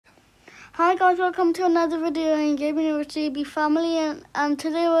Hi guys, welcome to another video in Gaming with GB Family, and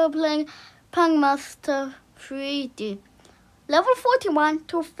today we're playing Pangmaster 3D, level 41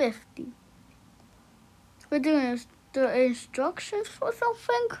 to 50. We're doing the instructions for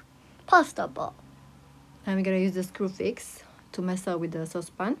something. Pasta ball. And we're gonna use the screw fix to mess up with the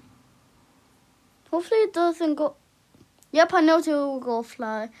saucepan. Hopefully it doesn't go. Yep, I know it will go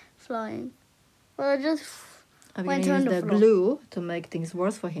flying. But I just And we're went gonna on use the the floor. glue to make things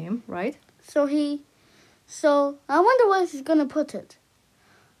worse for him, right? So I wonder where he's gonna put it.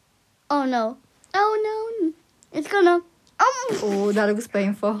 Oh no. It's gonna. Oh, that looks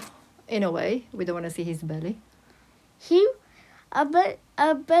painful. In a way, we don't want to see his belly. I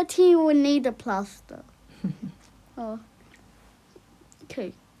bet he will need a plaster. Oh.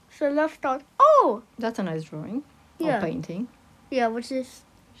 Okay. So let's start. Oh! That's a nice drawing. Yeah. Or painting. Yeah, which is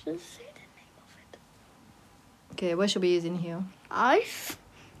should say the name of it. Okay, what should we use in here? Ice?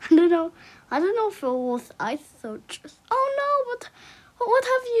 I don't know if it was ice or just. Oh no, what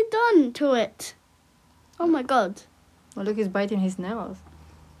have you done to it? Oh my god. Oh, look, he's biting his nails.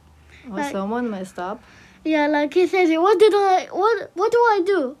 Oh, Like- someone messed up. Yeah, like he says, what do I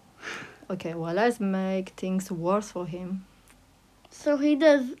do? Okay, well, let's make things worse for him. So he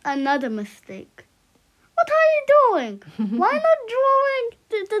does another mistake. What are you doing? Why not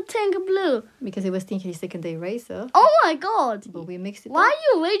drawing the tank blue? Because he was thinking he's taking the eraser, Oh my god. but we mixed it Why up.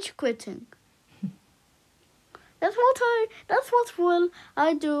 are you rage quitting? That's what will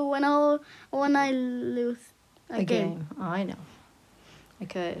I do when I lose a game. I know.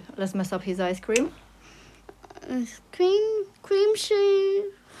 Okay, let's mess up his ice cream. Cream shave.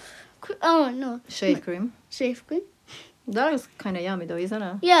 Oh no, Shade cream. shave cream. That looks kind of yummy though, isn't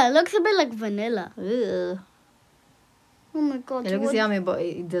it? Yeah, it looks a bit like vanilla. Ugh. Oh my god. It looks yummy, but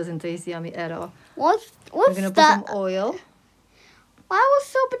it doesn't taste yummy at all. What's We're gonna put that? some oil. Why would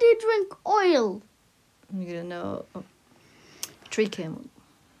somebody drink oil? We're gonna trick him.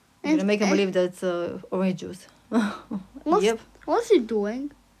 We're And- gonna make him and- believe that's orange juice. What's, Yep, What's he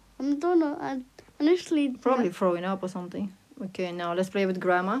doing? I don't know. I initially probably throwing up or something. Okay, now let's play with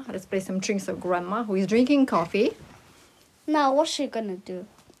Grandma. Let's play some tricks of Grandma, who is drinking coffee. Now what's she gonna do?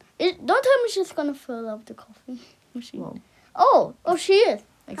 Don't tell me she's gonna fill up the coffee machine. Well, Oh, she is.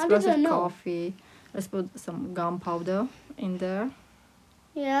 How did I explosive know? coffee. Let's put some gunpowder in there.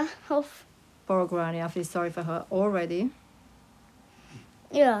 Yeah. Poor Granny, I feel sorry for her already.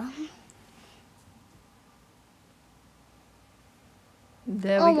 Yeah.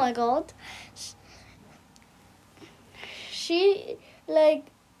 There Oh we go. my god. She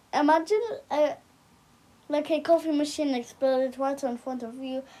imagine like a coffee machine exploded right in front of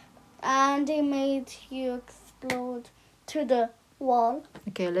you, and it made you explode to the wall.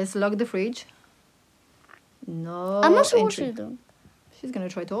 Okay, let's lock the fridge. No I'm not sure what entry. she's doing. She's gonna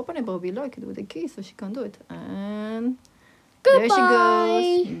try to open it, but we lock it with a key so she can't do it. And Goodbye.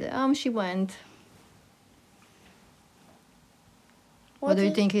 there she goes. Down she went. What do you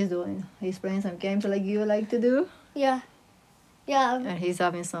is- think he's doing? He's playing some games like you like to do, Yeah. Yeah. and he's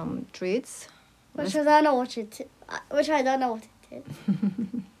having some treats. Which I don't know what it. Which I don't know what it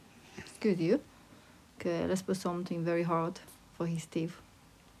is. It's good, you. Okay, let's put something very hard for his teeth.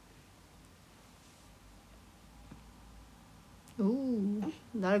 Ooh,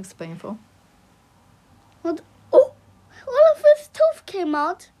 that looks painful. What? Oh, all of his tooth came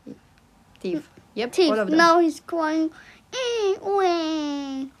out. Teeth. Yep, Teeth. all of them. Now he's crying.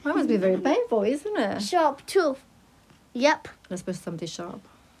 Wah. That must be very painful, isn't it? Sharp tooth. Yep. Let's put something sharp.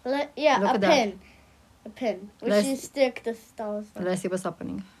 Yeah, Look a at that. pin. A pin. Which Let's- you stick the stars on. Let's see what's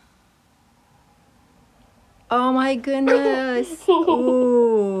happening. Oh my goodness.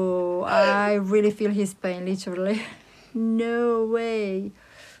 Ooh, I really feel his pain, literally. No way.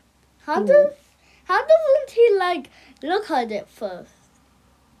 How doesn't he look at it first?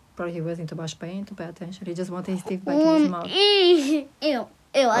 Probably he wasn't too much pain to pay attention. He just wanted his teeth back in his mouth. Ew.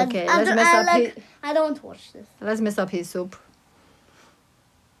 Okay, let's mess up I don't watch this. Let's mess up his soup.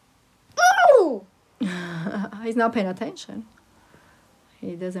 Ooh! He's not paying attention.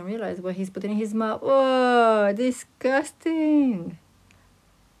 He doesn't realize what he's putting in his mouth. Oh, disgusting.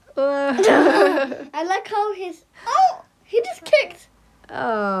 Oh, I like how he just kicked.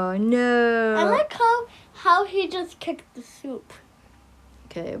 oh no. I like how he just kicked the soup.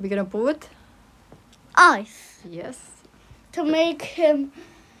 Okay, we're gonna put. Ice Yes. to make him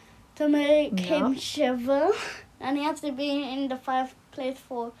Yeah. shiver, and he has to be in the fireplace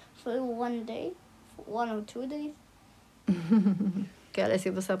for 1 day, for 1 or 2 days. Okay, let's see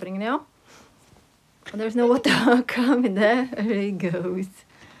what's happening now. Oh, there's no water coming there. There he goes.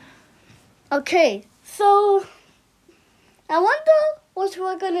 Okay, so I wonder what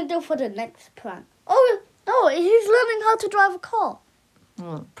we're gonna do for the next prank. Oh, no, he's learning how to drive a car.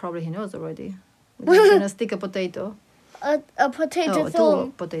 Well, probably he knows already. We're just gonna stick a potato. A potato Oh, thumb.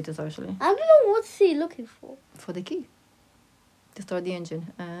 two potatoes actually. I don't know what's he looking for. For the key. To start the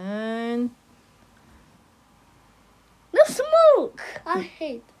engine. And The smoke! I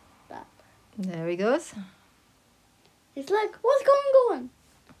hate that. there he goes. It's like, what's going on?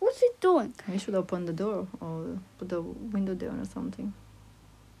 What's he doing? We should open the door or put the window down or something.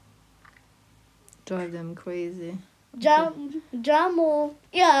 Drive them crazy. Jam or...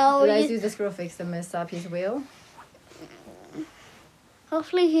 Yeah, or Let's use the screw fix to mess up his wheel.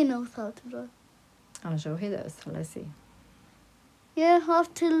 hopefully he knows how to drive. I'm sure he does. Let's see. Yeah,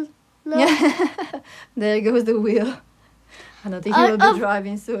 have to learn. There goes the wheel. I don't think he will be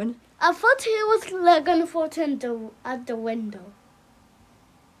driving soon. I thought he was like, gonna fall at the window.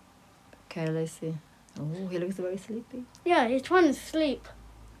 Okay, let's see. Oh, he looks very sleepy. Yeah, he's trying to sleep.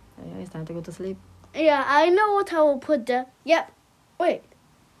 Yeah, it's time to go to sleep. Yeah, I know what I will put there. Yep. Wait.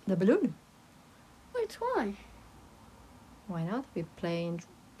 The balloon. Wait, why? Why not? We're playing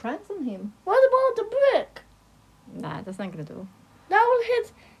pranks on him. What about the brick? Nah, that's not gonna do. That will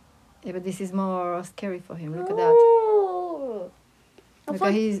hit. Yeah, but this is more scary for him. Look at that. Oh. I Look thought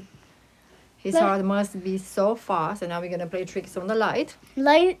at his heart must be so fast. And now we're gonna play tricks on the light.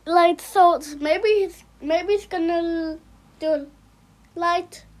 light salts. Maybe he's gonna do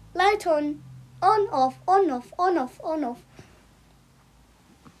light on off.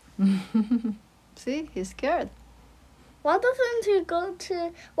 See, he's scared. Why doesn't he go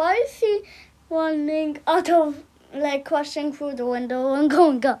to? Why is he running out of like crashing through the window and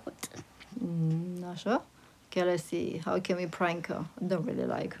going out? Not sure. Okay, let's see. How can we prank her? I don't really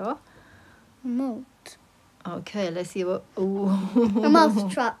like her. No. Okay, let's see what. Ooh. A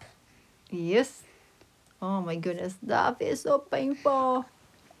mouse trap. Yes. Oh my goodness, that is so painful.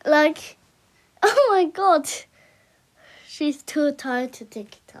 Like, oh my god. She's too tired to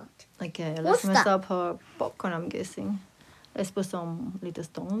take it out. Okay, let's What's mess that? up her popcorn, I'm guessing. Let's put some little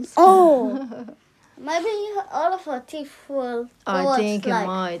stones. Oh. Maybe all of her teeth will. I think it like.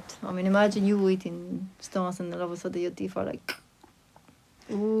 might. I mean, imagine you eating stones and all of a sudden your teeth are like,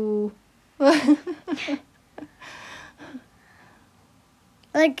 ooh.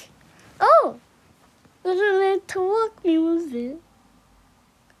 Like, oh, doesn't need to work music.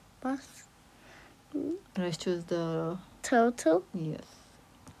 Bus. Let's choose the, Turtle. yes.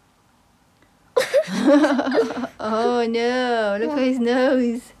 Oh no, look at his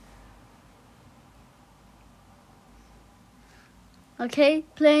nose. Okay,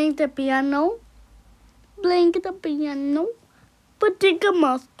 playing the piano. Playing the piano. Putting a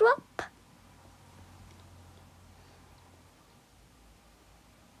mouse trap.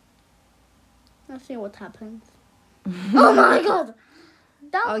 Let's see what happens. Oh my god!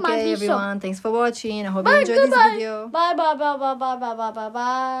 That might Okay, be everyone, thanks for watching. I hope you Bye, enjoyed this goodbye. video.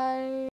 Bye.